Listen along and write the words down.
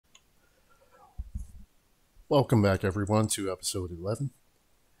Welcome back, everyone, to episode 11.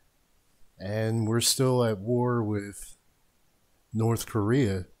 And we're still at war with North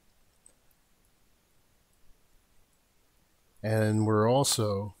Korea. And we're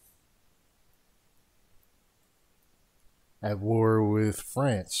also at war with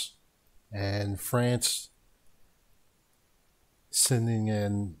France. And France sending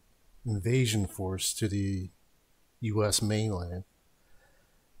an invasion force to the U.S. mainland.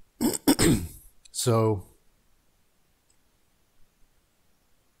 So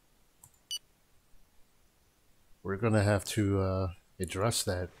we're going to have to address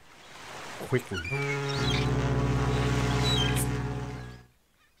that quickly.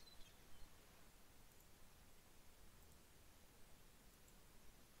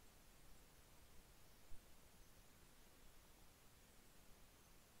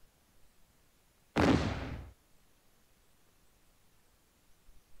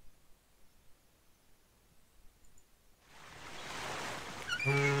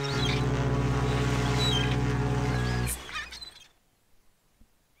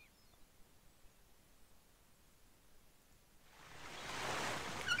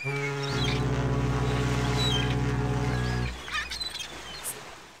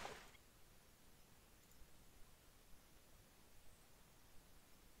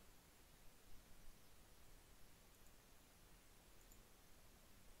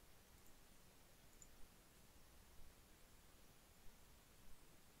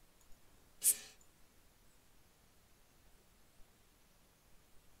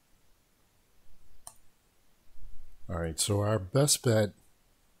 All right, so our best bet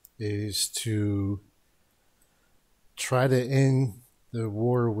is to try to end the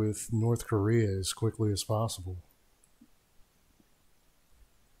war with North Korea as quickly as possible.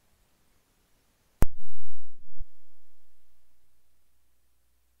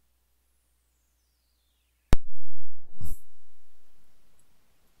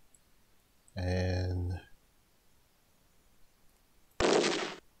 And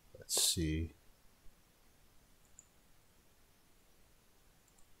let's see.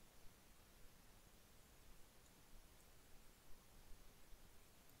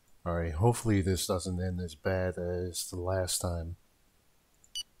 All right, hopefully this doesn't end as bad as the last time.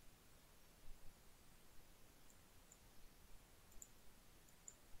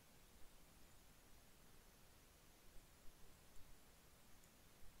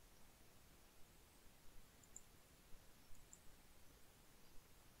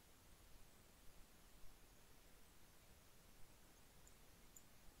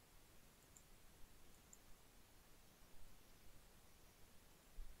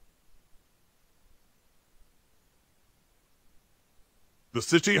 The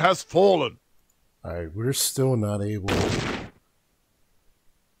city has fallen. All right, we're still not able.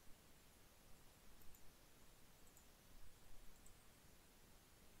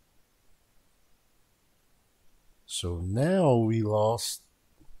 So now we lost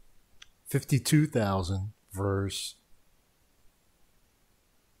 52,000 versus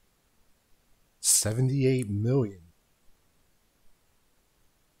 78 million.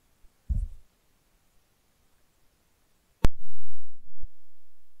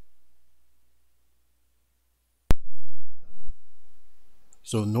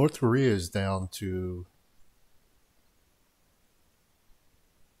 So North Korea is down to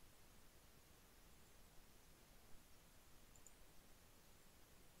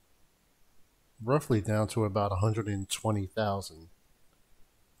roughly down to about 120,000.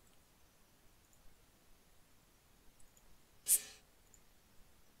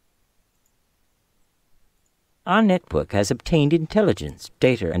 Our network has obtained intelligence,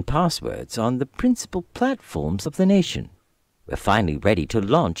 data, and passwords on the principal platforms of the nation. We're finally ready to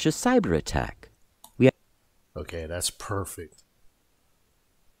launch a cyber attack. Okay, that's perfect.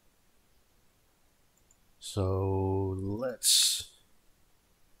 So let's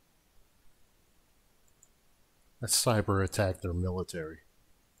cyber attack their military.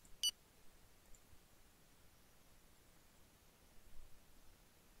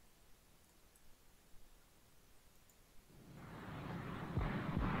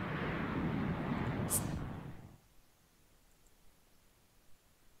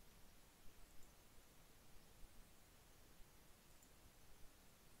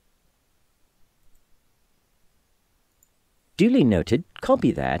 Duly noted.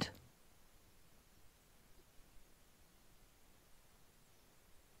 Copy that.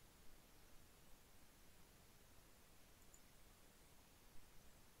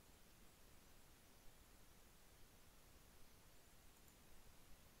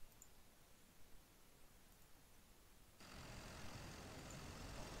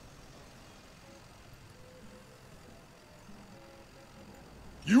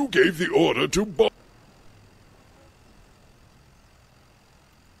 You gave the order to bomb.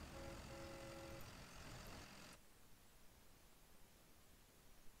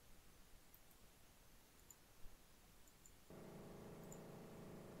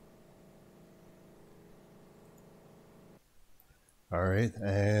 All right,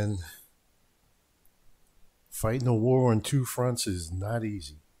 and fighting a war on two fronts is not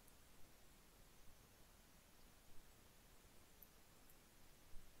easy.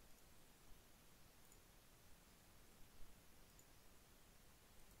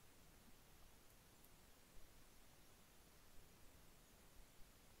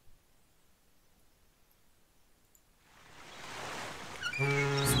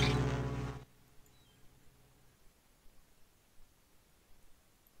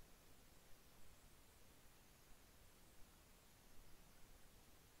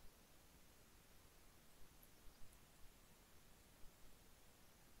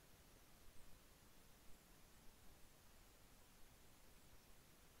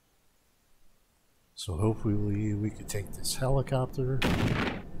 So hopefully we could take this helicopter.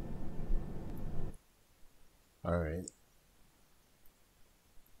 All right.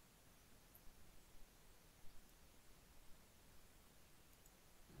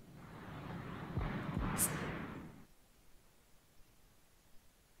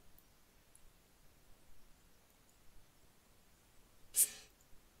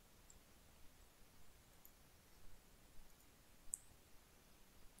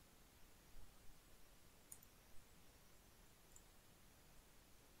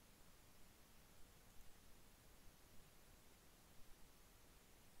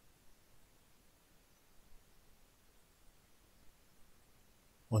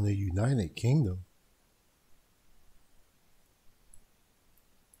 On the United Kingdom.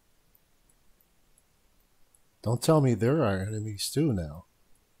 Don't tell me they're our enemies too now.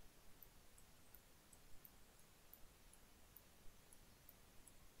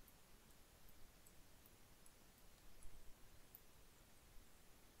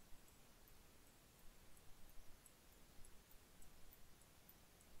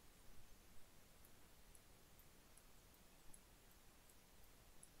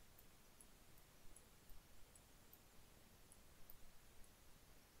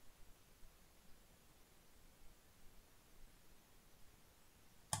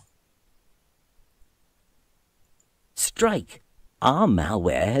 Strike! Our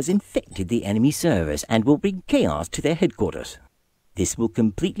malware has infected the enemy servers and will bring chaos to their headquarters. This will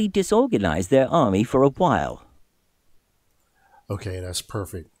completely disorganize their army for a while. Okay, that's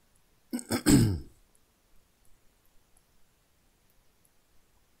perfect.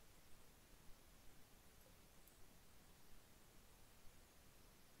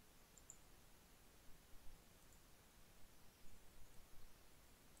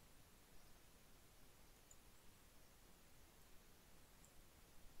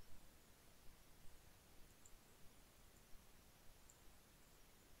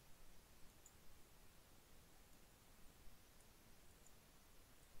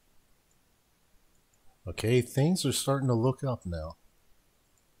 Okay, things are starting to look up now.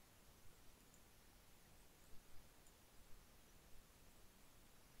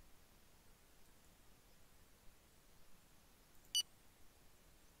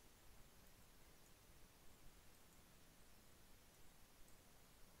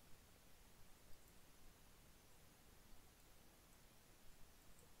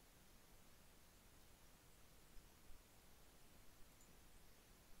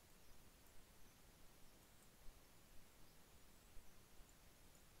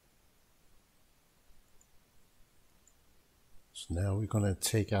 So now we're going to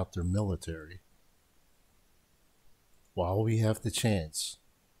take out their military while we have the chance.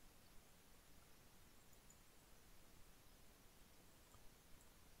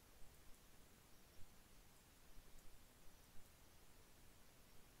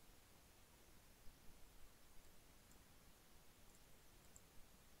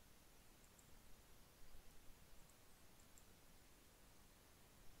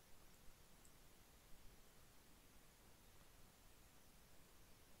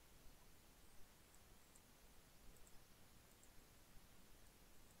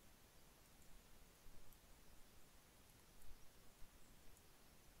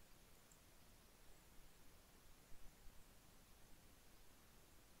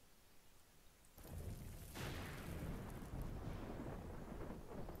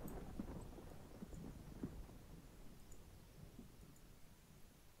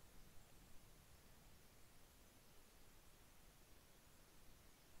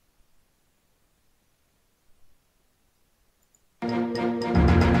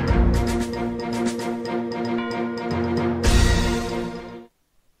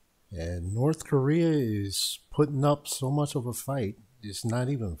 North Korea is putting up so much of a fight, it's not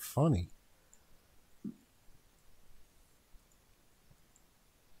even funny.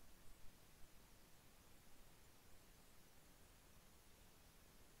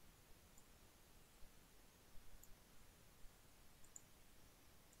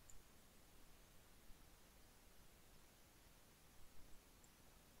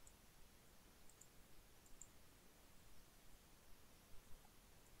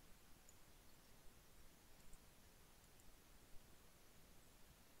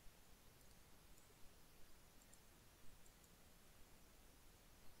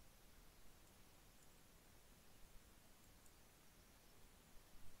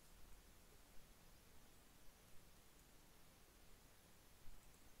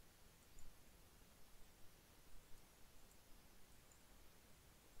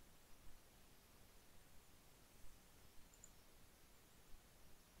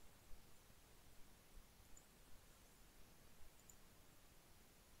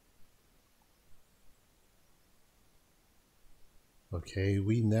 Okay,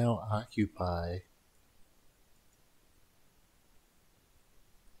 we now occupy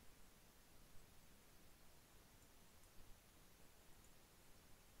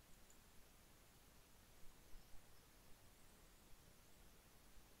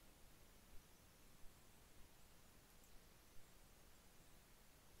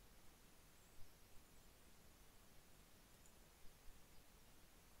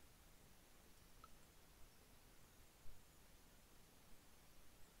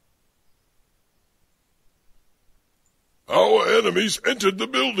Our enemies entered the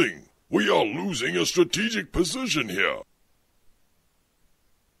building. We are losing a strategic position here.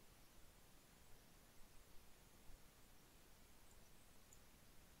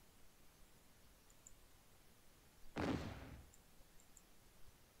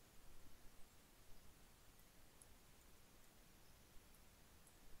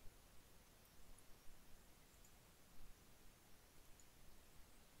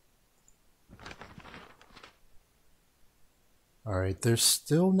 Alright, they're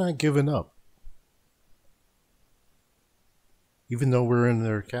still not giving up. Even though we're in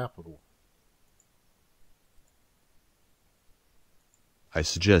their capital. I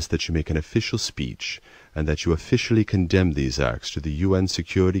suggest that you make an official speech and that you officially condemn these acts to the UN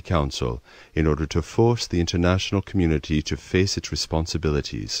Security Council in order to force the international community to face its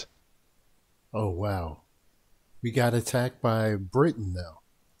responsibilities. Oh wow. We got attacked by Britain now.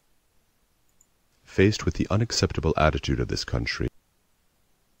 Faced with the unacceptable attitude of this country,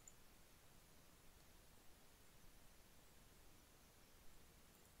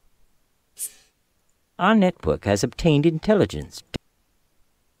 Our network has obtained intelligence.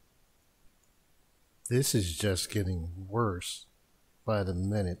 This is just getting worse by the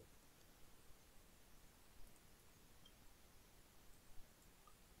minute.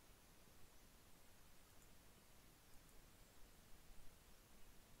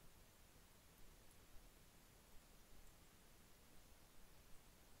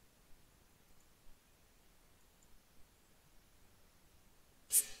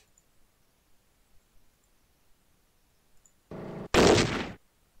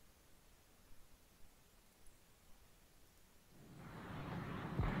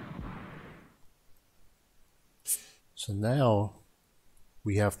 So now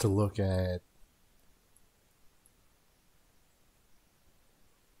we have to look at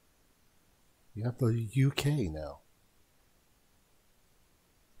the UK now.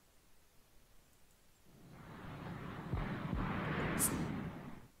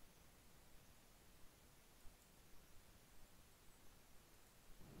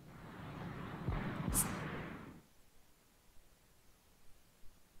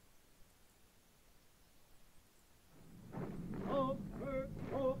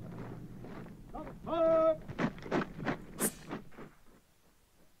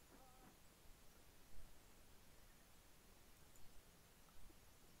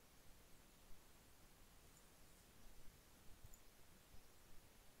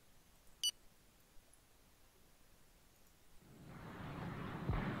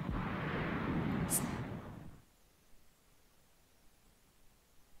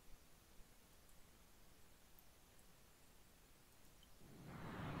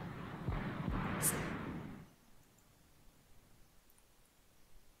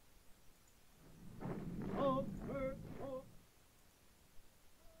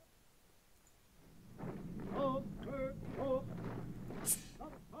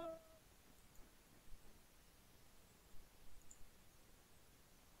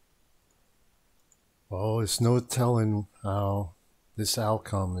 Well, it's no telling how this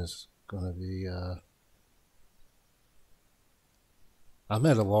outcome is gonna be. I'm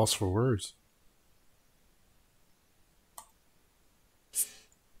at a loss for words.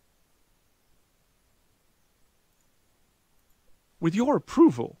 With your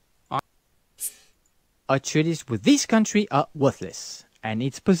approval, Our treaties with this country are worthless, and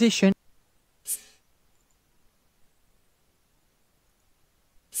its position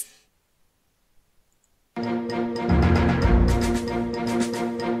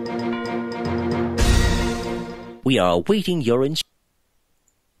We are awaiting your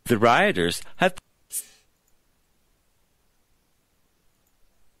The rioters have...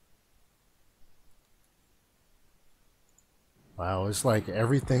 Wow, it's like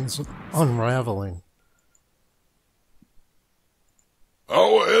everything's unraveling.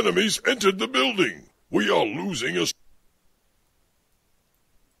 Our enemies entered the building. We are losing a...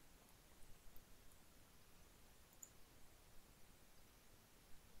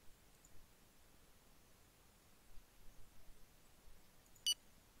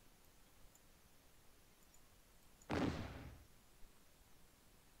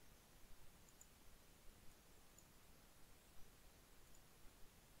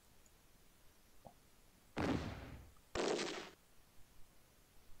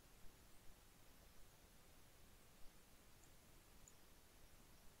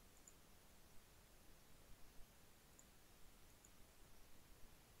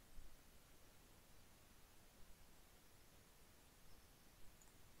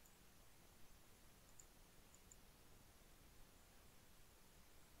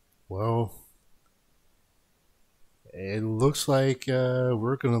 Well, it looks like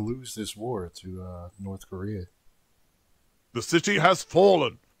we're going to lose this war to North Korea. the city has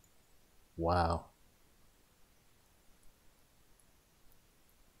fallen. Wow.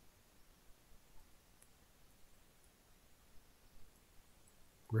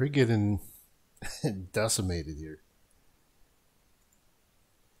 We're getting decimated here.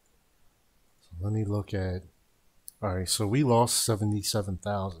 So let me look at... Alright, so we lost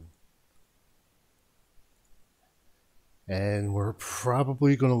 77,000. And we're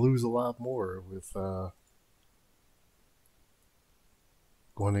probably going to lose a lot more with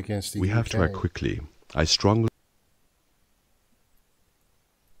going against the UK. We have to act quickly. I strongly...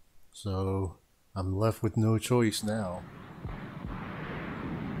 So I'm left with no choice now.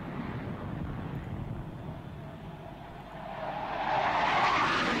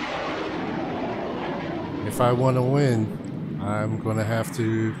 If I want to win, I'm going to have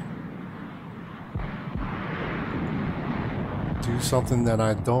to do something that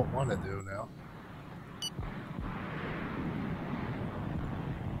I don't want to do now.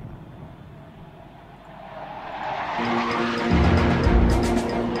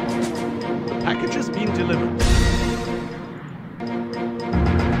 The package has been delivered.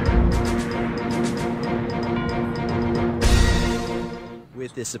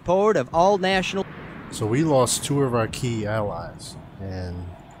 with the support of all national... So we lost 2 of our key allies, and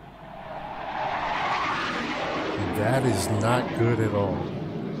that is not good at all.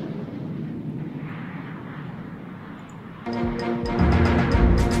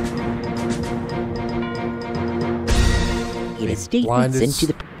 In a statement sent to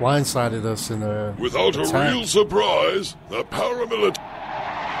the... Blindsided us in a Without attack. a real surprise, the paramilitary...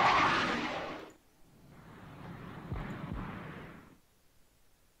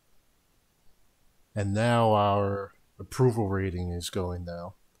 And now our approval rating is going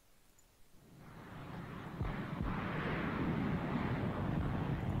down.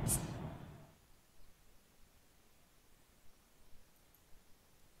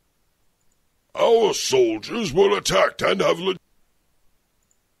 Our soldiers were attacked and have...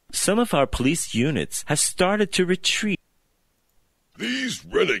 Some of our police units have started to retreat. These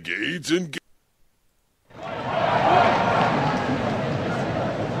renegades in...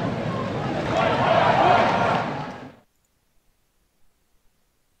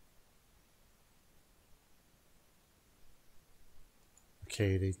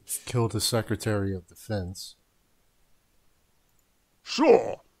 Okay, they killed the Secretary of Defense.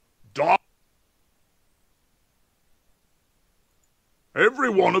 Sure. Every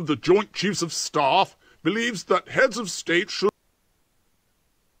one of the Joint Chiefs of Staff believes that heads of state should...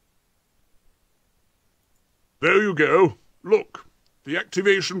 There you go. Look, the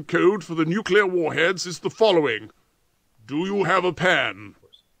activation code for the nuclear warheads is the following. Do you have a pen?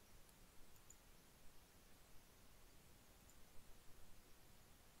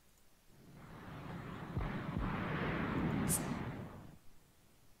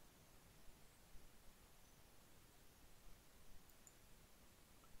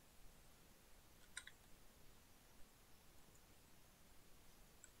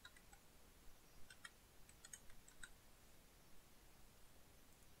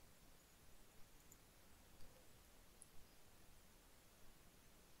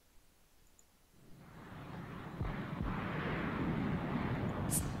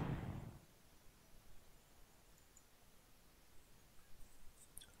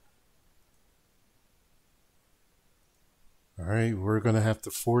 right, we're going to have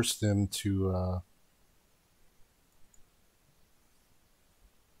to force them to...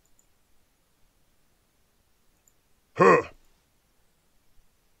 Huh.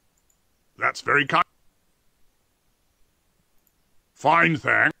 That's very kind. Fine,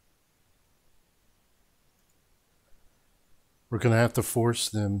 thanks. We're going to have to force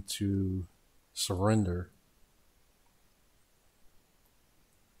them to surrender.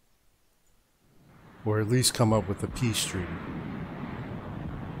 Or at least come up with a peace treaty.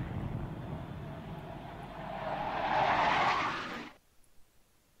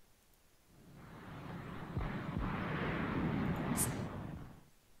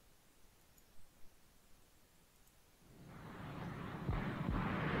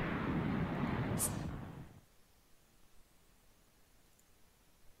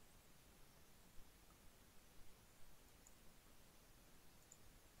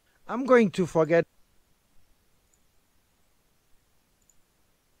 I'm going to forget.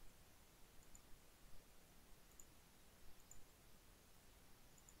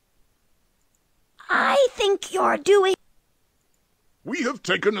 I think you're doing... We have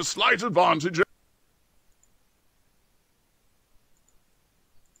taken a slight advantage.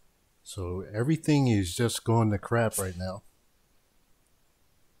 So everything is just going to crap right now.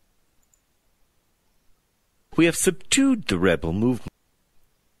 We have subdued the rebel movement.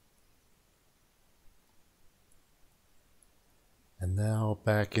 And now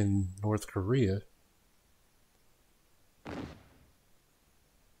back in North Korea.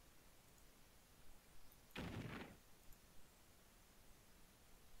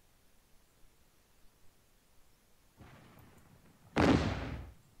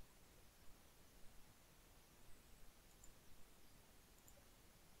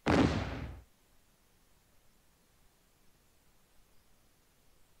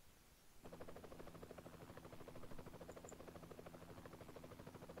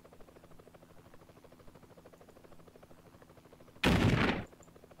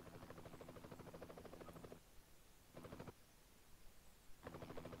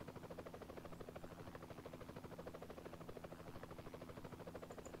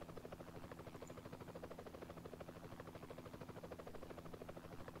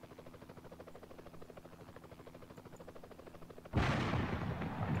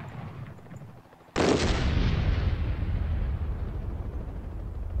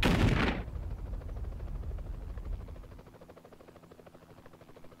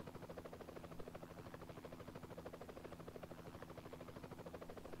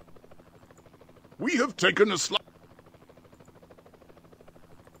 We have taken a slight...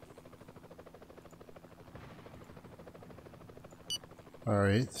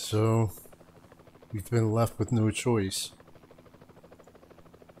 Alright, so we've been left with no choice.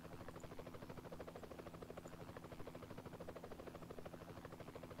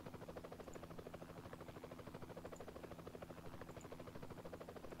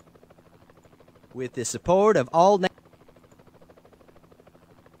 With the support of all...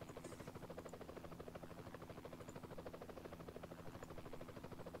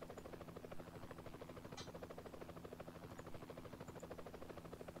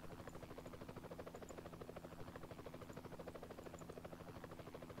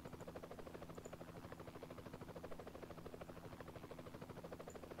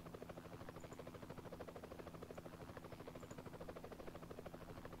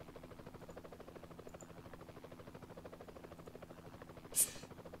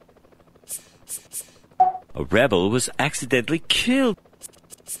 A rebel was accidentally killed.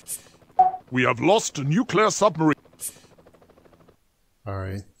 We have lost a nuclear submarine.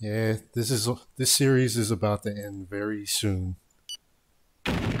 Alright, yeah, this series is about to end very soon.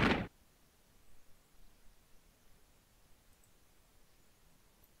 The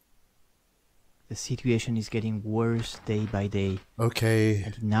situation is getting worse day by day. Okay.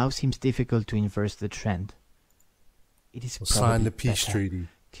 And it now seems difficult to inverse the trend. It is We'll probably sign the peace better treaty.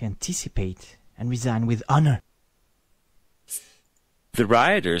 to anticipate and resign with honor. The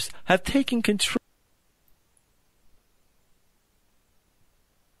rioters have taken control.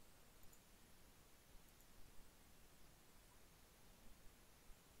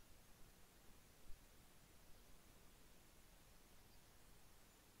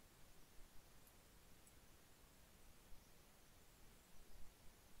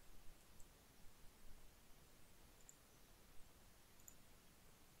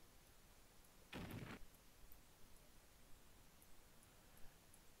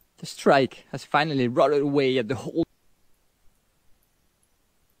 The strike has finally rotted away at the whole...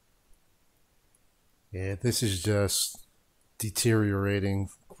 Yeah, this is just deteriorating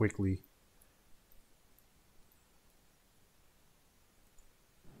quickly.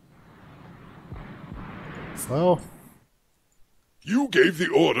 Well, You gave the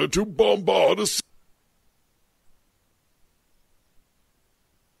order to bombard a city.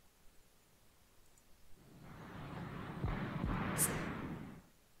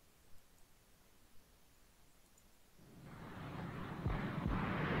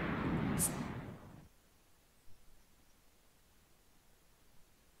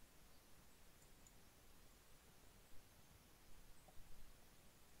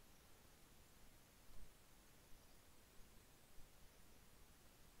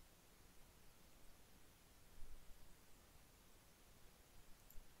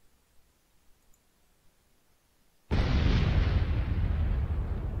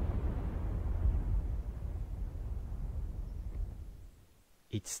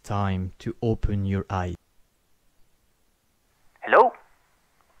 It's time to open your eyes. Hello?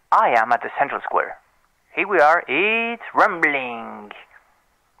 I am at the Central Square. Here we are, it's rumbling.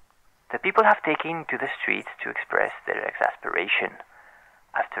 The people have taken to the streets to express their exasperation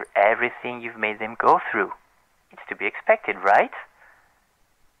after everything you've made them go through. It's to be expected, right?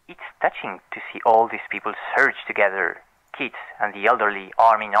 It's touching to see all these people surge together, kids and the elderly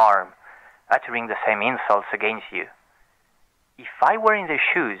arm in arm, uttering the same insults against you. If I were in their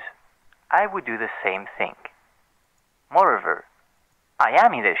shoes, I would do the same thing. Moreover, I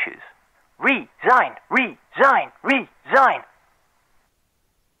am in their shoes. Resign! Resign! Resign!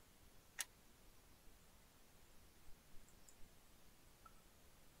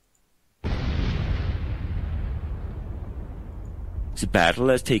 The battle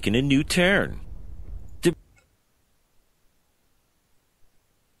has taken a new turn.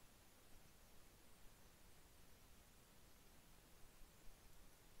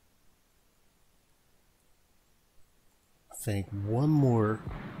 I think one more.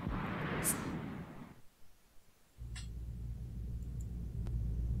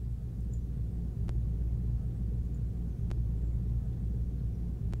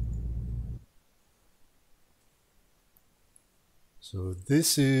 So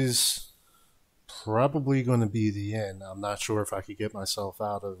this is probably going to be the end. I'm not sure if I could get myself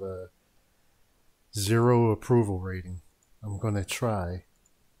out of a 0 approval rating. I'm going to try.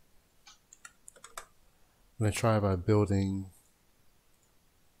 I'm going to try by building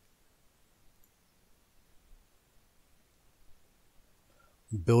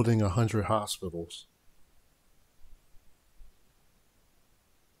building 100 hospitals.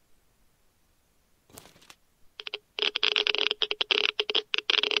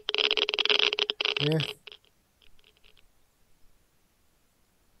 Yeah.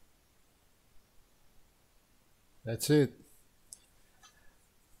 That's it.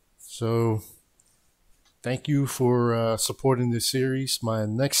 So, thank you for supporting this series. My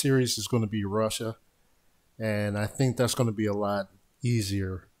next series is going to be Russia, and I think that's going to be a lot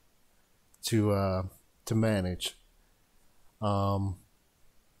easier to manage.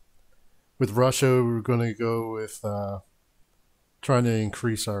 With Russia, we're going to go with trying to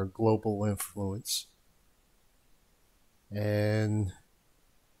increase our global influence and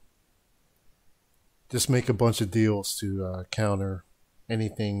just make a bunch of deals to counter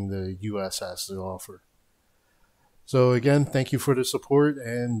anything the U.S. has to offer. So again, thank you for the support,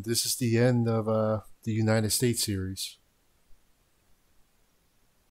 and this is the end of the United States series.